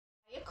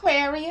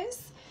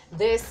Aquarius.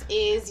 This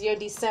is your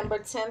December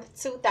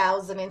 10th,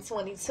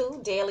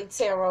 2022 daily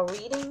tarot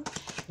reading.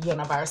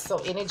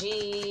 Universal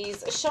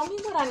energies, show me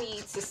what I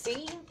need to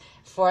see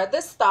for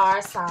the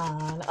star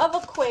sign of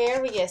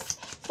Aquarius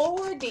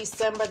for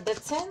December the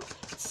 10th,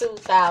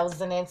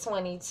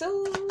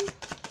 2022.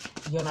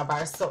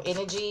 Universal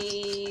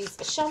energies,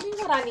 show me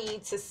what I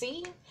need to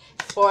see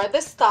for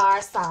the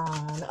star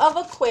sign of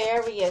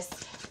Aquarius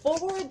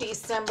for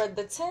December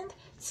the 10th,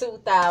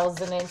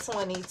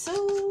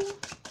 2022.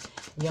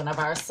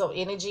 Universal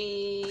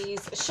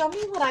energies, show me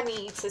what I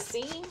need to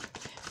see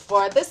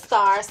for the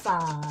star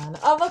sign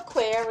of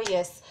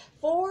Aquarius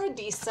for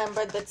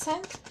December the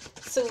 10th,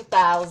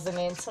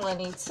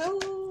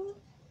 2022.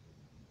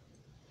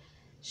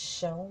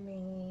 Show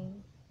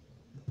me.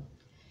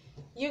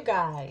 You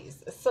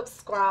guys,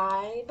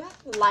 subscribe,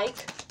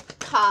 like,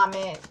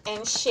 comment,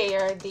 and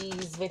share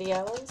these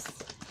videos.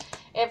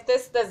 If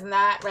this does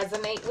not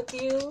resonate with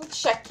you,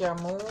 check your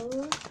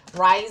moon,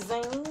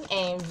 rising,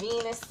 and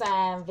Venus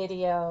sign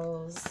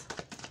videos.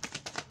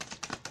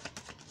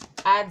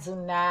 I do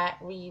not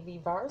read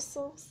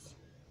reversals.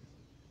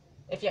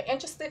 If you're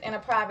interested in a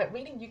private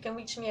reading, you can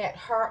reach me at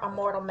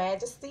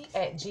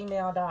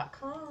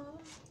Majesty@gmail.com.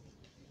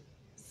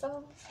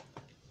 So,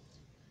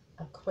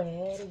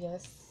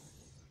 Aquarius,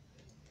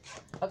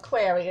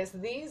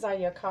 these are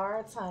your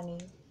cards, honey.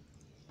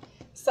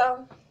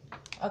 So,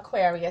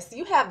 Aquarius,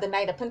 you have the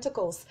Knight of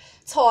Pentacles,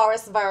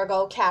 Taurus,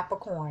 Virgo,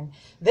 Capricorn.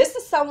 This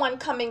is someone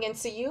coming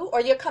into you,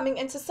 or you're coming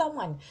into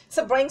someone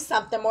to bring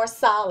something more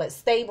solid,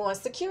 stable, and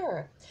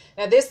secure.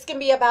 Now, this can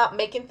be about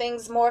making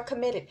things more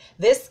committed.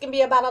 This can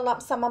be about a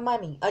lump sum of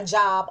money, a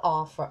job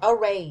offer, a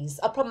raise,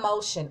 a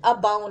promotion, a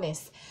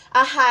bonus,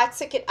 a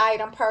high-ticket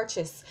item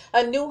purchase,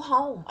 a new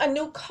home, a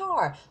new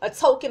car, a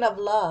token of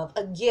love,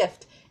 a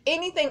gift,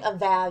 anything of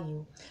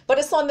value. But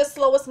it's on the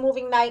slowest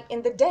moving night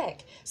in the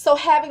deck. So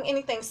having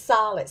anything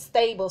solid,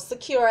 stable,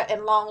 secure,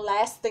 and long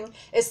lasting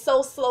is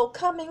so slow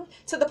coming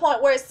to the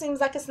point where it seems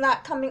like it's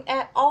not coming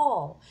at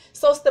all.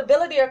 So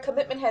stability or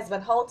commitment has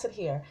been halted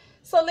here.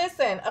 So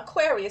listen,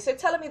 Aquarius, you're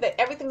telling me that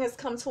everything has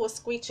come to a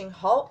screeching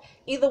halt,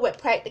 either with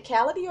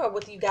practicality or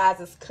with you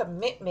guys'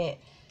 commitment.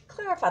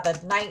 Clarify the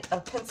Knight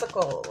of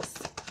Pentacles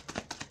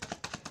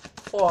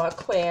for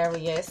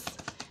Aquarius.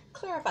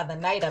 Clarify the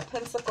Knight of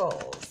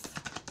Pentacles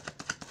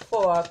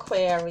for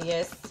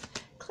Aquarius.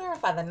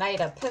 Clarify the Knight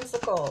of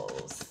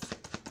Pentacles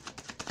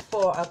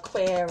for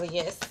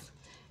Aquarius.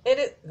 It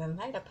is the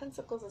Knight of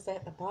Pentacles is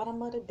at the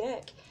bottom of the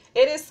deck.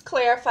 It is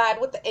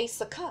clarified with the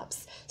Ace of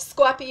Cups,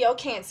 Scorpio,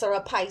 Cancer,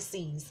 or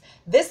Pisces.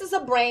 This is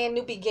a brand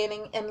new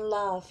beginning in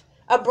love.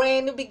 A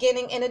brand new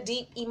beginning in a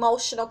deep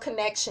emotional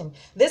connection.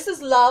 This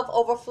is love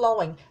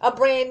overflowing. A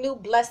brand new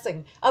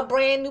blessing. A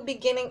brand new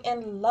beginning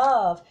in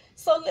love.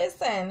 So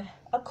listen,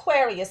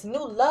 Aquarius,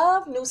 new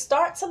love, new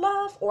start to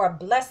love, or a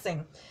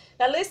blessing.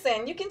 Now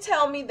listen, you can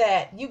tell me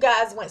that you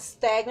guys went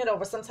stagnant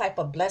over some type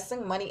of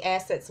blessing, money,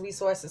 assets,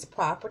 resources,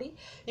 property.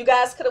 You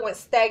guys could have went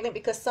stagnant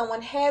because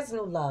someone has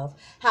new love.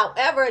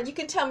 However, you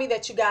can tell me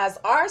that you guys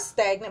are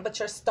stagnant, but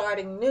you're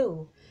starting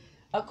new.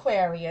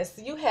 Aquarius,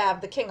 you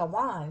have the King of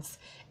Wands,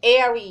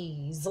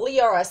 Aries,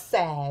 Leo, or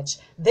Sag.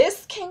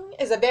 This king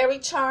is a very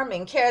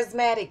charming,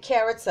 charismatic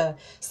character,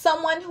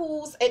 someone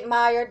who's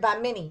admired by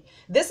many.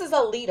 This is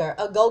a leader,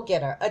 a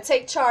go-getter, a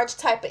take-charge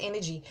type of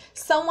energy,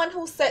 someone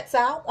who sets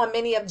out on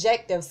many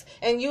objectives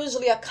and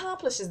usually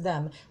accomplishes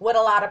them with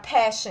a lot of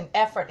passion,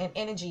 effort, and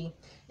energy.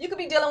 You could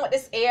be dealing with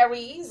this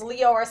Aries,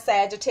 Leo, or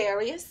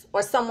Sagittarius,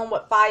 or someone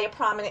with fire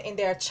prominent in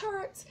their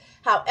charts.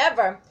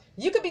 However,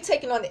 you could be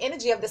taking on the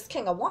energy of this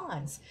King of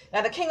Wands.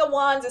 Now, the King of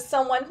Wands is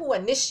someone who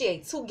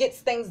initiates, who gets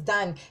things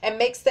done, and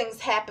makes things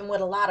happen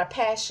with a lot of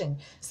passion.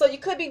 So you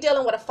could be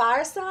dealing with a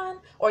fire sign,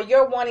 or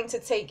you're wanting to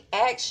take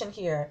action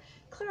here.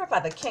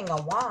 Clarify the King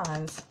of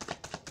Wands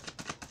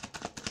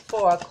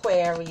for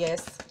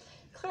Aquarius.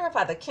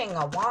 Clarify the King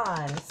of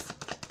Wands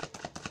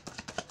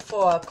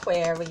for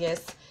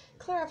Aquarius.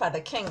 Clarify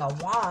the King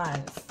of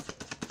Wands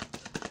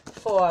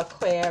for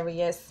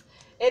Aquarius.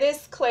 It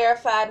is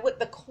clarified with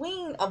the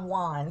Queen of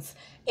Wands,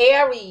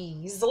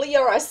 Aries,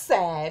 Leo, or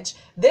Sag.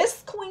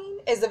 This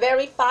queen is a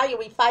very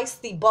fiery,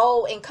 feisty,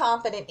 bold, and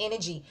confident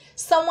energy.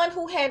 Someone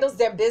who handles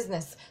their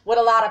business with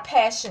a lot of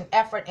passion,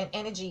 effort, and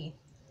energy.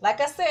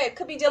 Like I said,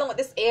 could be dealing with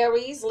this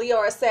Aries, Leo,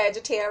 or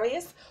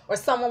Sagittarius, or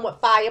someone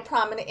with fire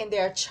prominent in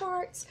their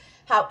charts.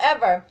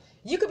 However,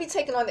 you could be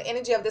taking on the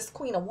energy of this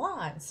Queen of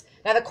Wands.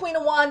 Now, the Queen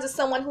of Wands is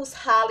someone who's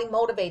highly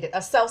motivated,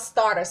 a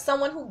self-starter,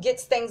 someone who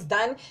gets things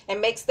done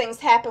and makes things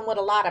happen with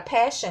a lot of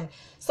passion.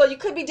 So you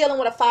could be dealing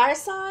with a fire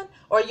sign,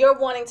 or you're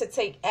wanting to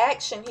take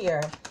action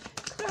here.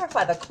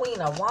 Clarify the Queen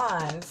of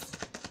Wands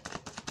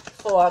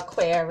for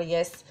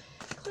Aquarius.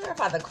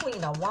 Clarify the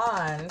Queen of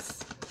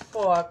Wands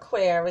for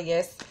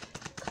Aquarius.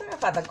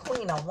 Clarify the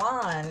Queen of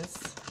Wands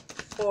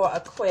for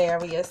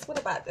Aquarius. What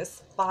about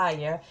this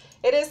fire?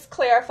 It is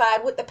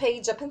clarified with the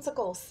Page of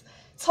Pentacles,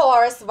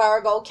 Taurus,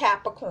 Virgo,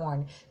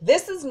 Capricorn.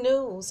 This is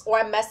news or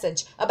a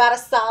message about a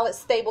solid,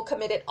 stable,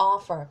 committed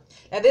offer.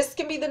 Now, this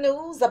can be the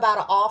news about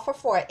an offer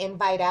for an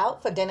invite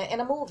out for dinner and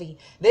a movie.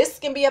 This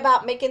can be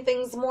about making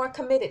things more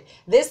committed.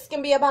 This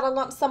can be about a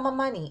lump sum of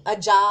money, a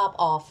job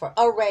offer,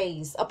 a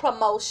raise, a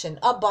promotion,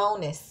 a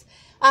bonus,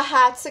 a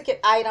high-ticket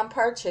item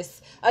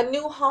purchase, a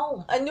new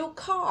home, a new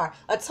car,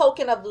 a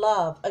token of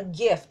love, a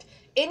gift,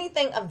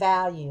 anything of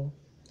value.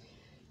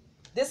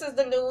 This is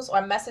the news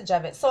or message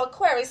of it. So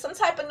Aquarius, some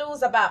type of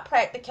news about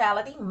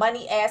practicality,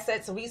 money,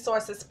 assets,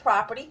 resources,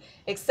 property,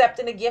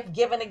 accepting a gift,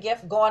 giving a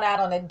gift, going out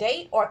on a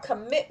date, or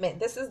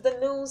commitment. This is the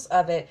news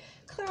of it.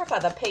 Clarify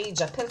the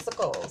Page of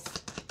Pentacles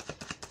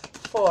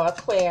for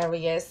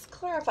Aquarius.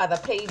 Clarify the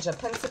Page of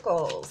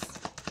Pentacles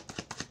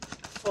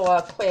for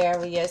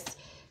Aquarius.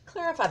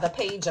 Clarify the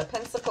Page of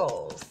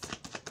Pentacles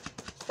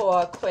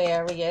for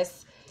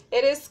Aquarius.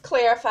 It is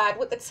clarified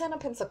with the Ten of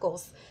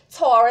Pentacles.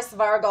 Taurus,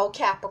 Virgo,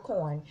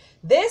 Capricorn.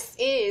 This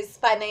is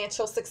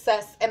financial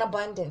success and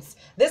abundance.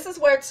 This is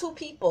where two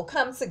people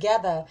come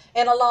together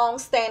in a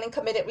long-standing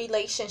committed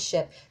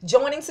relationship,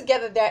 joining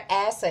together their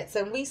assets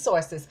and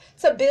resources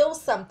to build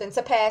something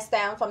to pass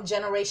down from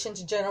generation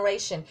to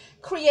generation,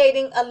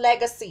 creating a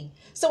legacy.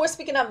 So we're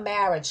speaking of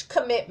marriage,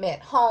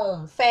 commitment,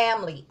 home,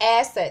 family,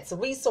 assets,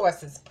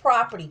 resources,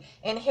 property,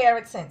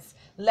 inheritance,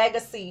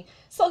 legacy.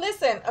 So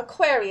listen,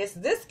 Aquarius,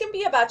 this can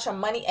be about your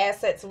money,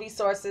 assets,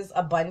 resources,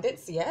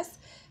 abundance. Yes,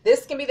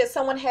 this can be that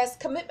someone has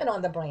commitment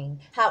on the brain.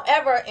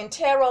 However, in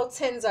tarot,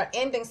 tens are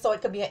ending, so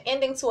it could be an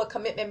ending to a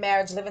commitment,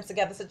 marriage, living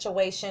together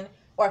situation,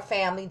 or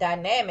family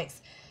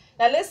dynamics.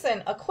 Now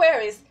listen,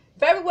 Aquarius,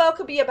 very well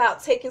could be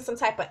about taking some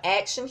type of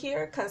action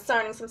here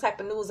concerning some type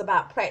of news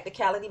about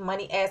practicality,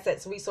 money,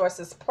 assets,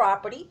 resources,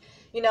 property.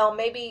 You know,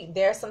 maybe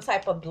there's some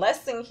type of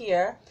blessing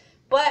here,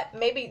 but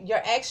maybe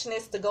your action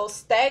is to go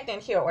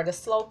stagnant here or to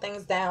slow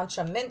things down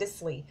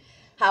tremendously.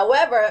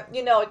 However,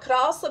 you know, it could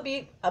also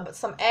be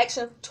some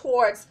action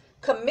towards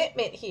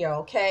commitment here,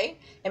 okay?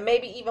 And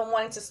maybe even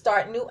wanting to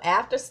start new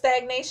after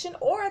stagnation,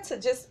 or to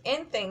just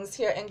end things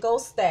here and go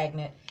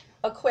stagnant.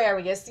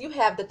 Aquarius, you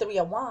have the Three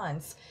of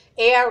Wands.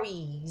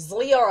 Aries,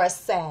 Leo, or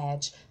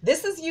Sag.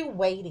 This is you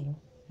waiting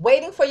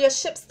for your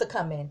ships to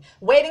come in,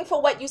 waiting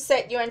for what you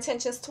set your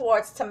intentions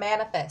towards to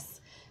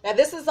manifest. Now,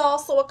 this is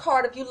also a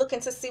card of you looking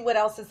to see what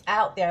else is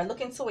out there,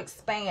 looking to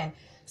expand.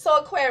 So,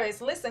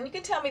 Aquarius, listen, you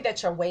can tell me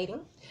that you're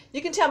waiting.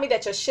 You can tell me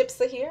that your ships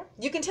are here.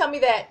 You can tell me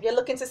that you're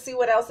looking to see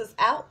what else is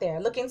out there,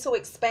 looking to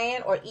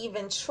expand or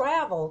even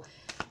travel.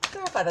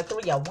 Clarify the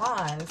Three of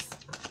Wands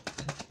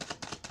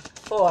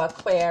for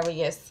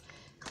Aquarius.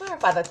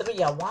 Clarify the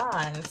Three of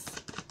Wands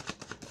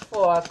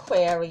for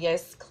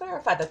Aquarius.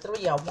 Clarify the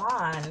Three of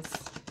Wands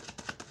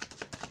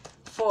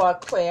for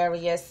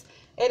Aquarius.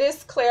 It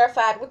is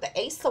clarified with the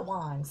Ace of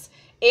Wands.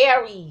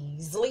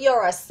 Aries, Leo,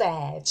 or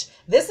Sag.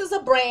 This is a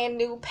brand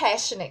new,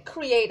 passionate,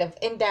 creative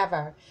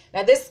endeavor.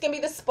 Now, this can be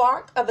the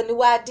spark of a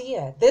new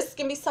idea. This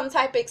can be some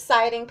type of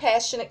exciting,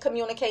 passionate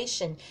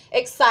communication,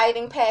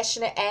 exciting,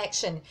 passionate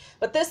action.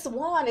 But this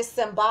wand is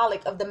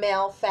symbolic of the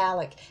male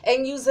phallic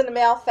and using the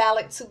male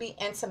phallic to be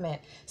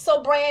intimate.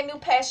 So, brand new,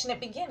 passionate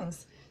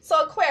beginnings.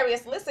 So,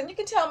 Aquarius, listen, you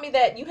can tell me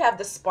that you have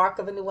the spark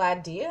of a new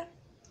idea.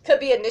 Could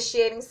be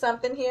initiating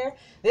something here.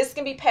 This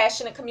can be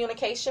passionate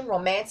communication,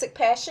 romantic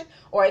passion,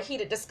 or a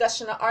heated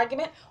discussion or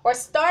argument, or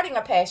starting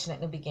a passionate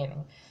new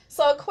beginning.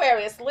 So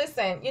Aquarius,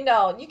 listen, you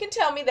know, you can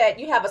tell me that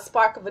you have a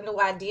spark of a new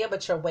idea,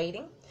 but you're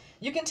waiting.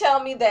 You can tell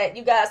me that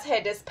you guys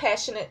had this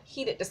passionate,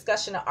 heated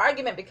discussion or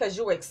argument because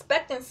you were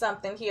expecting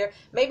something here,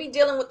 maybe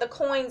dealing with the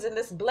coins and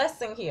this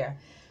blessing here.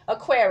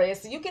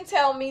 Aquarius, you can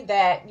tell me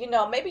that, you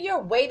know, maybe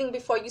you're waiting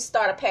before you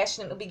start a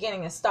passionate new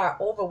beginning and start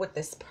over with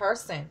this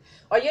person.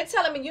 Or you're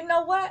telling me, you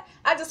know what?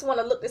 I just want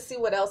to look to see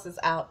what else is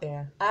out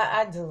there.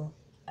 I do.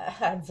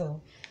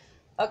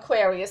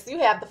 Aquarius, you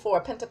have the Four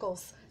of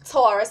Pentacles.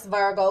 Taurus,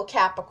 Virgo,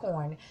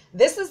 Capricorn.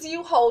 This is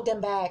you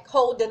holding back,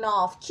 holding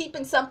off,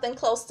 keeping something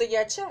close to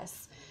your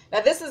chest. Now,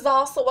 this is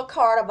also a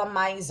card of a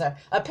miser,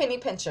 a penny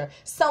pincher,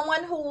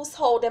 someone who's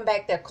holding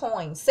back their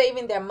coins,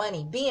 saving their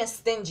money, being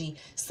stingy,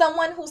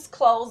 someone who's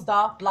closed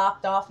off,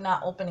 blocked off,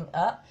 not opening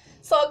up.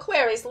 So,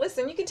 Aquarius,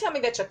 listen, you can tell me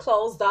that you're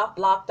closed off,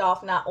 blocked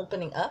off, not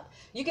opening up.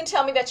 You can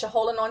tell me that you're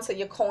holding on to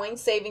your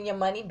coins, saving your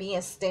money,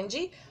 being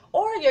stingy,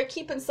 or you're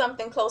keeping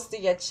something close to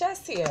your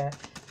chest here.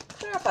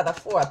 Clarify the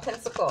Four of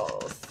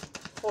Pentacles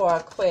for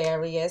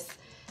Aquarius.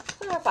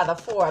 Clarify the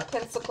Four of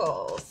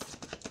Pentacles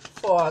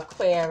for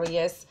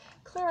Aquarius.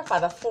 Clarify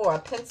the Four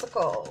of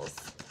Pentacles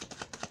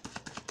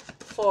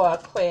for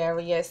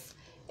Aquarius.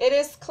 It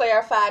is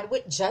clarified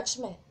with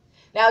judgment.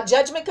 Now,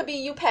 judgment could be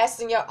you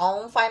passing your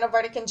own final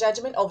verdict and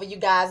judgment over you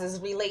guys'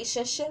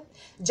 relationship.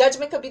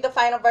 Judgment could be the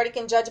final verdict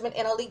and judgment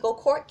in a legal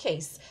court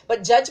case.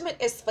 But judgment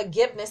is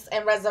forgiveness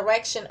and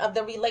resurrection of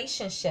the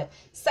relationship.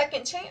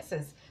 Second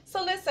chances.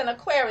 So listen,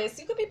 Aquarius,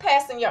 you could be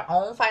passing your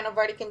own final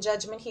verdict and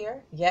judgment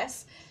here.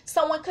 Yes.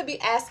 Someone could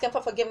be asking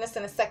for forgiveness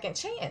and a second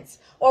chance.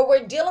 Or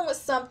we're dealing with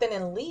something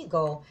in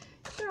legal.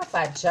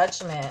 Clarify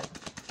judgment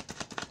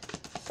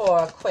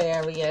for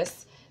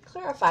Aquarius.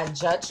 Clarify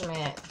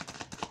judgment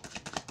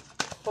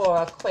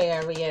for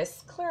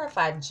Aquarius.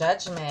 Clarify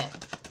judgment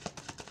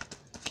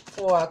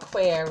for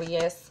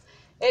Aquarius.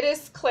 It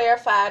is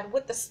clarified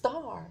with the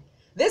star.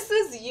 This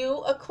is you,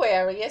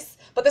 Aquarius,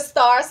 but the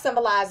star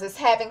symbolizes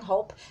having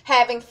hope,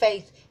 having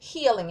faith,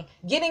 healing,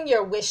 getting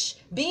your wish,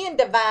 being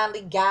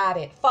divinely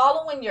guided,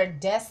 following your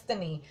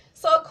destiny.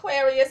 So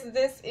Aquarius,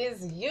 this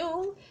is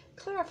you.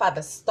 Clarify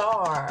the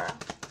star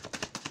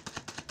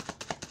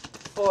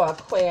for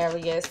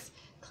Aquarius.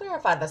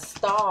 Clarify the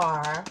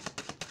star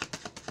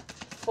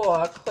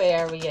for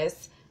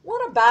Aquarius.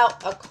 What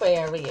about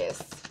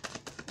Aquarius?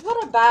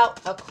 What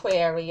about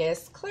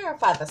Aquarius?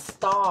 Clarify the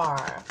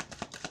star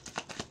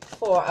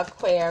for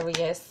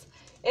Aquarius.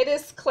 It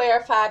is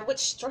clarified with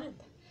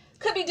strength.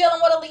 Could be dealing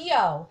with a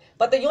Leo,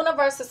 but the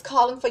universe is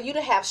calling for you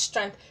to have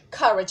strength,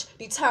 courage,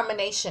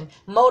 determination,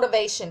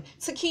 motivation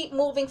to keep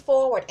moving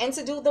forward and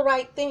to do the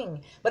right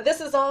thing. But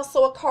this is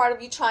also a card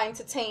of you trying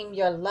to tame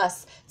your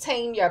lust,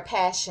 tame your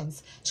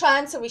passions,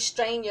 trying to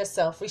restrain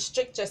yourself,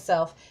 restrict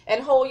yourself,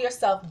 and hold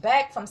yourself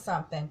back from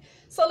something.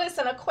 So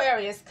listen,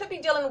 Aquarius, could be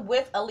dealing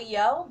with a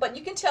Leo, but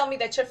you can tell me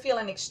that you're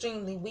feeling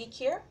extremely weak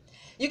here.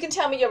 You can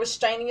tell me you're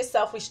restraining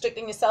yourself,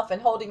 restricting yourself,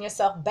 and holding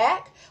yourself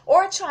back,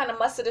 or trying to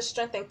muster the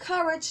strength and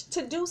courage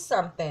to do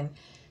something.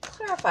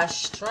 Clarify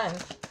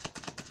strength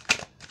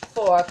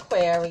for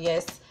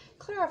Aquarius.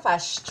 Clarify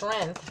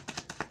strength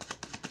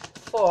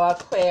for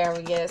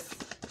Aquarius.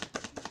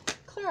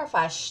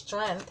 Clarify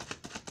strength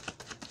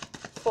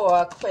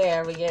for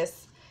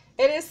Aquarius.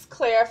 It is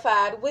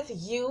clarified with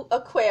you,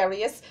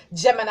 Aquarius,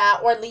 Gemini,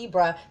 or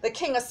Libra, the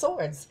King of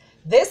Swords.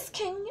 This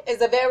king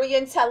is a very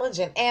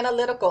intelligent,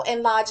 analytical,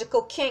 and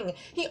logical king.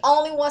 He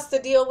only wants to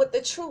deal with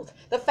the truth,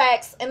 the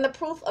facts, and the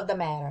proof of the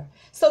matter.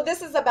 So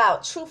this is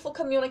about truthful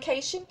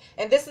communication,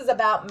 and this is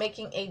about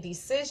making a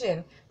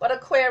decision. But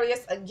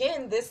Aquarius,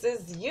 again, this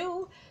is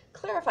you.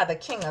 Clarify the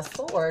King of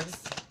Swords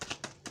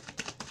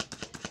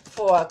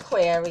for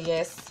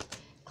Aquarius.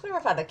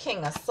 Clarify the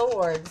King of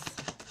Swords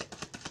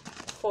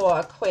for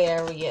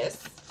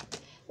Aquarius.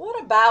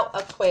 What about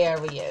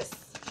Aquarius?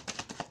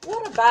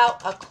 What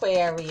about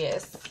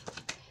Aquarius?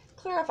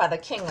 Clarify the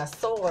King of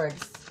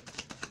Swords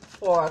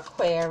for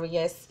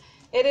Aquarius.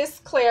 It is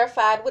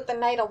clarified with the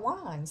Knight of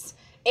Wands.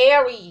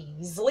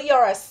 Aries, Leo,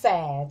 or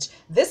Sag.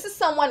 This is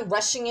someone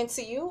rushing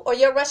into you, or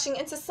you're rushing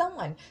into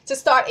someone to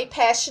start a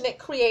passionate,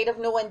 creative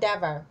new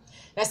endeavor.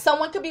 Now,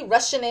 someone could be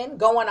rushing in,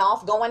 going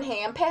off, going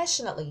ham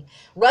passionately,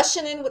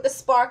 rushing in with the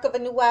spark of a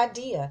new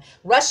idea,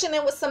 rushing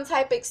in with some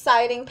type of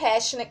exciting,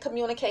 passionate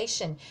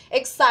communication,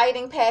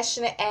 exciting,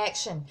 passionate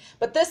action.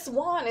 But this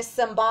wand is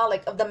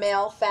symbolic of the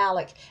male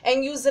phallic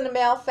and using the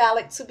male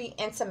phallic to be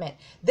intimate.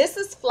 This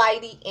is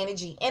flighty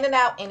energy, in and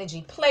out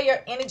energy,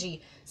 player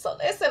energy. So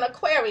listen,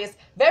 Aquarius,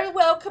 very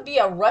well could be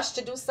a rush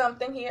to do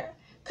something here.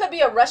 Could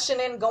be a rushing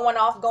in, going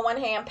off, going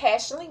ham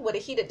passionately with a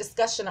heated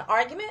discussion or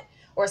argument.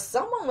 Or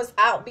someone was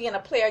out being a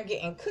player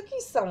getting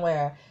cookies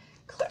somewhere.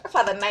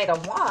 Clarify the Knight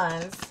of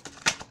Wands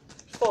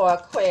for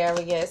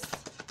Aquarius.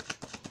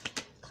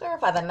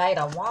 Clarify the Knight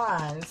of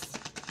Wands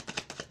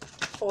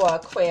for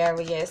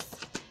Aquarius.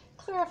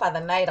 Clarify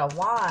the Knight of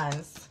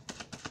Wands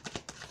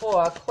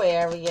for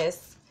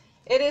Aquarius.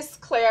 It is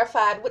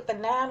clarified with the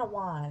Nine of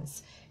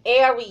Wands.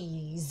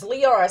 Aries,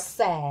 Leo, or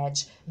Sag.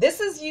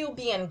 This is you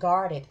being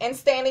guarded and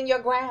standing your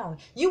ground.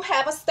 You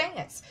have a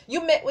stance.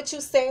 You meant what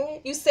you said.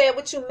 You said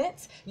what you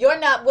meant. You're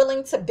not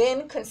willing to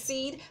bend,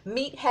 concede,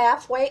 meet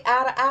halfway,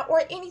 out,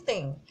 or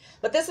anything.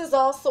 But this is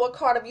also a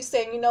card of you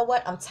saying, you know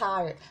what? I'm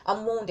tired.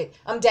 I'm wounded.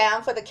 I'm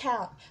down for the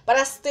count. But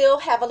I still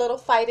have a little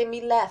fight in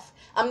me left.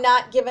 I'm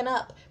not giving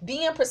up.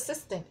 Being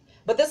persistent.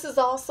 But this is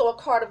also a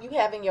card of you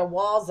having your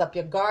walls up,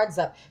 your guards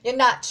up. You're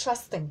not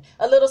trusting,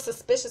 a little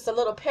suspicious, a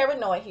little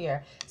paranoid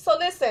here. So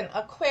listen,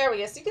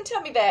 Aquarius, you can tell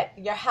me that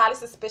you're highly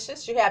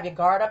suspicious. You have your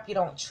guard up. You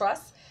don't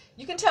trust.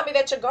 You can tell me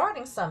that you're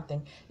guarding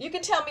something. You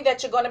can tell me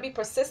that you're going to be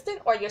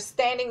persistent or you're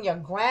standing your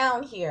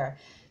ground here.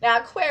 Now,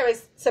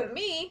 Aquarius, to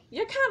me,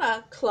 you're kind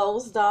of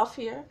closed off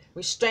here,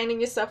 restraining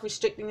yourself,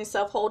 restricting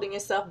yourself, holding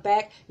yourself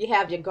back. You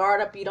have your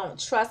guard up. You don't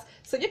trust.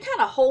 So you're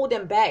kind of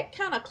holding back,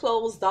 kind of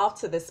closed off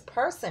to this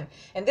person.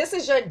 And this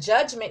is your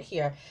judgment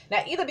here.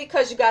 Now, either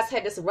because you guys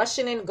had this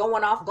rushing in,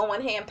 going off,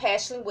 going ham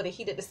passionately with a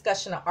heated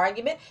discussion or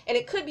argument, and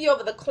it could be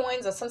over the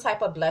coins or some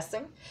type of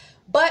blessing.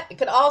 But it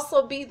could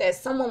also be that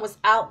someone was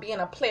out being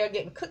a player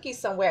getting cookies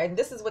somewhere, and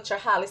this is what you're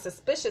highly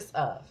suspicious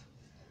of.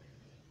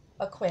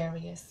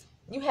 Aquarius,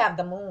 you have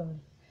the moon.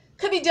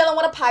 Could be dealing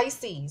with a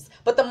Pisces,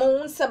 but the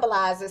moon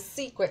symbolizes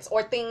secrets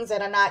or things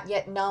that are not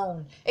yet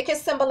known. It can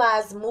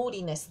symbolize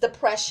moodiness,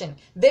 depression,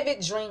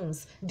 vivid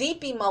dreams,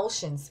 deep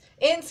emotions,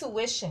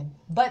 intuition,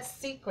 but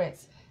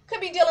secrets.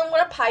 Could be dealing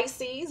with a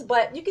Pisces,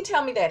 but you can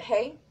tell me that,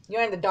 hey,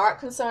 you're in the dark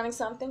concerning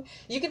something.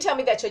 You can tell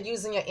me that you're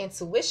using your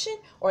intuition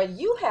or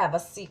you have a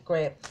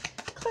secret.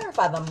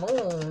 Clarify the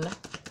moon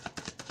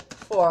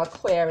for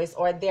Aquarius,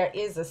 or there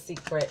is a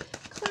secret.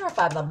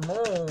 Clarify the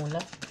moon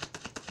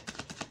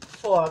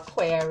for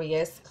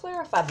Aquarius.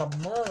 Clarify the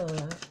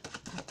moon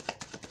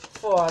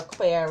for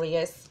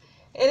Aquarius.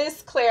 It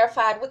is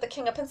clarified with the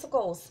King of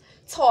Pentacles,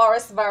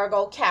 Taurus,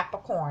 Virgo,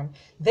 Capricorn.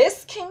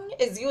 This king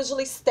is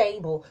usually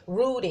stable,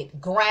 rooted,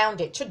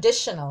 grounded,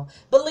 traditional,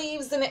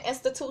 believes in the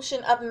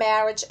institution of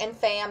marriage and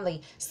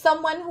family,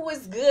 someone who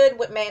is good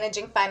with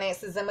managing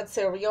finances and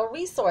material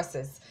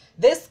resources.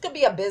 This could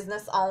be a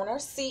business owner,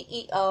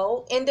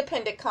 CEO,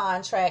 independent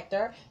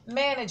contractor,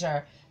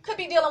 manager. Could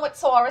be dealing with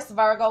Taurus,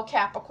 Virgo,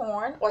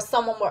 Capricorn, or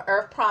someone with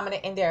Earth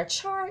prominent in their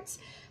charts.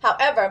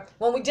 However,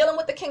 when we're dealing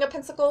with the King of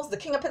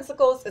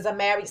Pentacles is a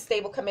married,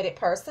 stable, committed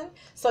person.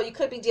 So you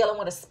could be dealing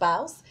with a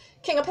spouse.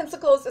 King of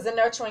Pentacles is a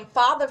nurturing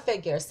father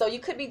figure. So you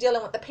could be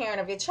dealing with the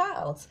parent of your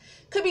child.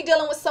 Could be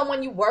dealing with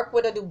someone you work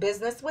with or do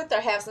business with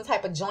or have some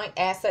type of joint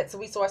assets,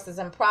 resources,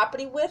 and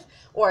property with.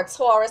 Or a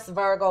Taurus,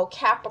 Virgo,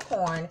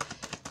 Capricorn.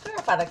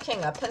 Clarify the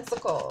King of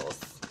Pentacles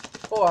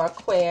for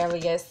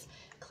Aquarius.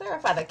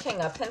 Clarify the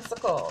King of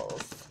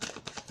Pentacles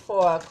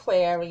for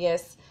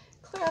Aquarius.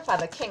 Clarify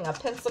the King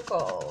of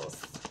Pentacles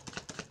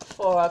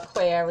for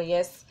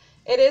Aquarius.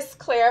 It is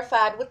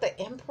clarified with the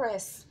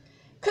Empress.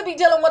 Could be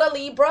dealing with a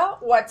Libra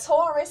or a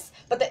Taurus,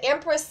 but the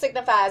Empress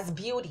signifies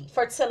beauty,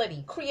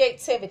 fertility,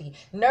 creativity,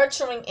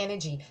 nurturing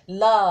energy,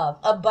 love,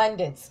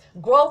 abundance,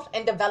 growth,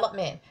 and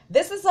development.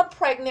 This is a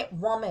pregnant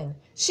woman.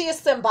 She is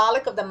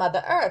symbolic of the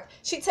Mother Earth.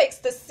 She takes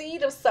the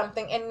seed of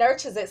something and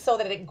nurtures it so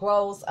that it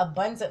grows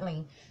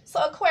abundantly.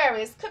 So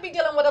Aquarius could be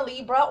dealing with a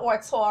Libra or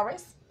a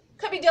Taurus.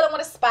 Could be dealing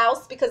with a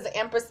spouse because the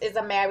Empress is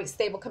a married,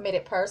 stable,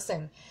 committed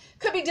person.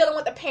 Could be dealing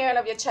with the parent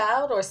of your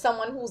child or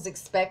someone who's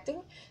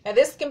expecting. Now,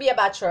 this can be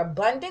about your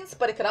abundance,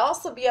 but it could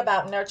also be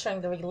about nurturing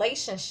the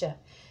relationship.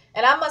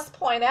 And I must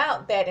point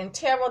out that in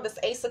tarot, this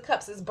Ace of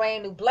Cups, this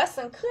brand new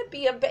blessing, could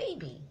be a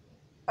baby.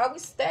 Are we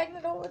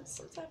stagnant over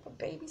some type of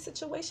baby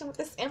situation with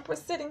this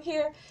Empress sitting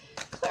here?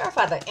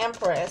 Clarify the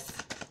Empress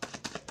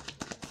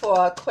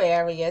for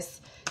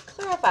Aquarius.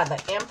 Clarify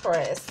the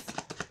Empress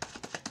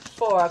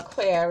for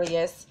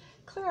Aquarius.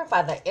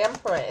 Clarify the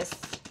Empress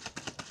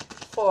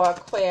for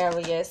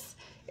Aquarius.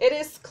 It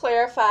is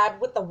clarified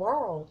with the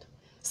World.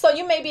 So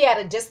you may be at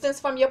a distance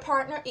from your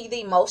partner, either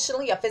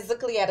emotionally or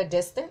physically at a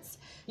distance.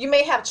 You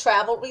may have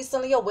traveled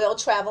recently or will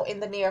travel in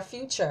the near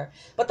future.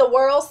 But the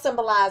World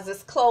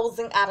symbolizes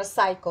closing out a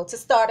cycle to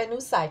start a new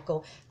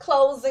cycle,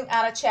 closing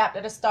out a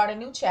chapter to start a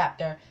new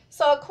chapter.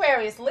 So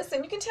Aquarius,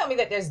 listen, you can tell me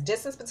that there's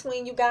distance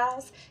between you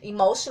guys,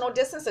 emotional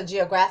distance or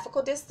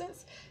geographical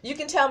distance. You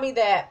can tell me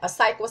that a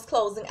cycle is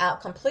closing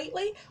out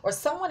completely or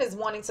someone is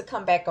wanting to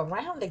come back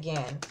around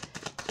again.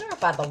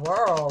 Clarify the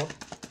World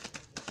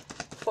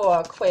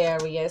for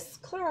Aquarius.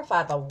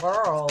 Clarify the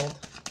World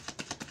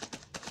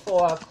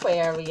for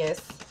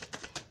Aquarius.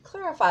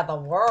 Clarify the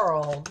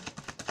World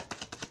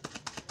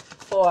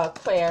for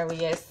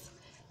Aquarius.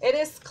 It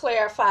is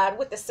clarified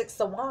with the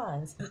Six of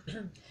Wands.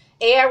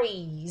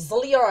 Aries,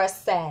 Leo, or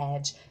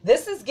Sag.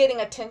 This is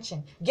getting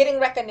attention, getting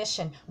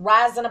recognition,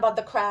 rising above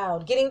the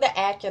crowd, getting the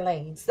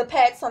accolades, the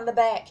pats on the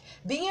back,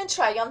 being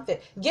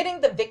triumphant,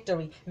 getting the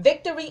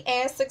victory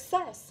and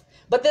success.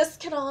 But this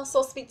can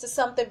also speak to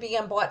something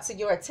being brought to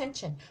your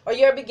attention, or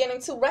you're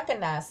beginning to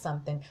recognize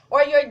something,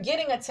 or you're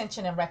getting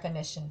attention and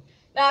recognition.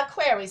 Now,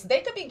 Aquarius, they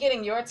could be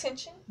getting your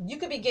attention. You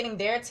could be getting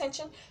their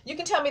attention. You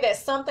can tell me that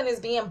something is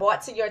being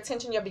brought to your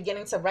attention. You're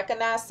beginning to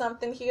recognize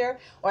something here,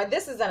 or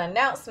this is an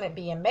announcement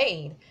being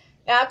made.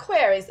 Now,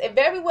 Aquarius, it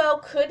very well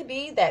could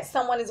be that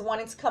someone is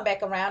wanting to come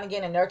back around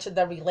again and nurture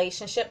the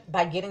relationship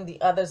by getting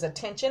the other's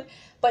attention,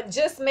 but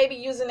just maybe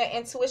using their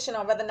intuition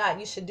on whether or not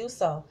you should do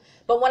so.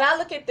 But when I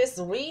look at this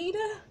read,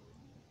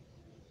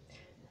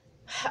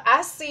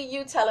 I see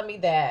you telling me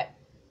that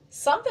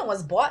something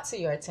was brought to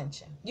your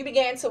attention. You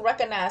began to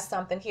recognize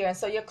something here, and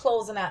so you're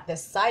closing out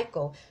this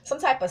cycle. Some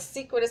type of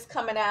secret is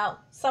coming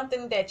out,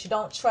 something that you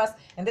don't trust,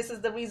 and this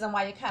is the reason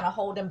why you're kind of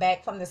holding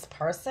back from this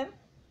person.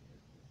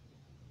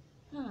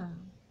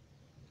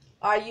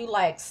 Are you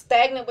like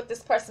stagnant with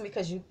this person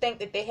because you think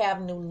that they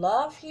have new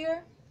love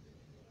here?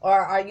 Or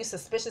are you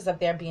suspicious of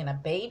there being a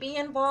baby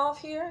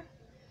involved here?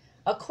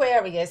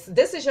 Aquarius,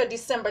 this is your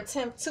December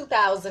 10th,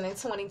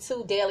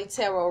 2022 Daily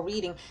Tarot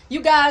reading.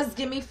 You guys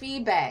give me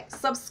feedback,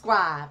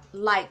 subscribe,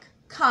 like,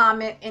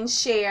 comment, and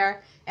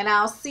share, and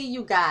I'll see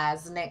you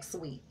guys next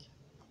week.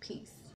 Peace.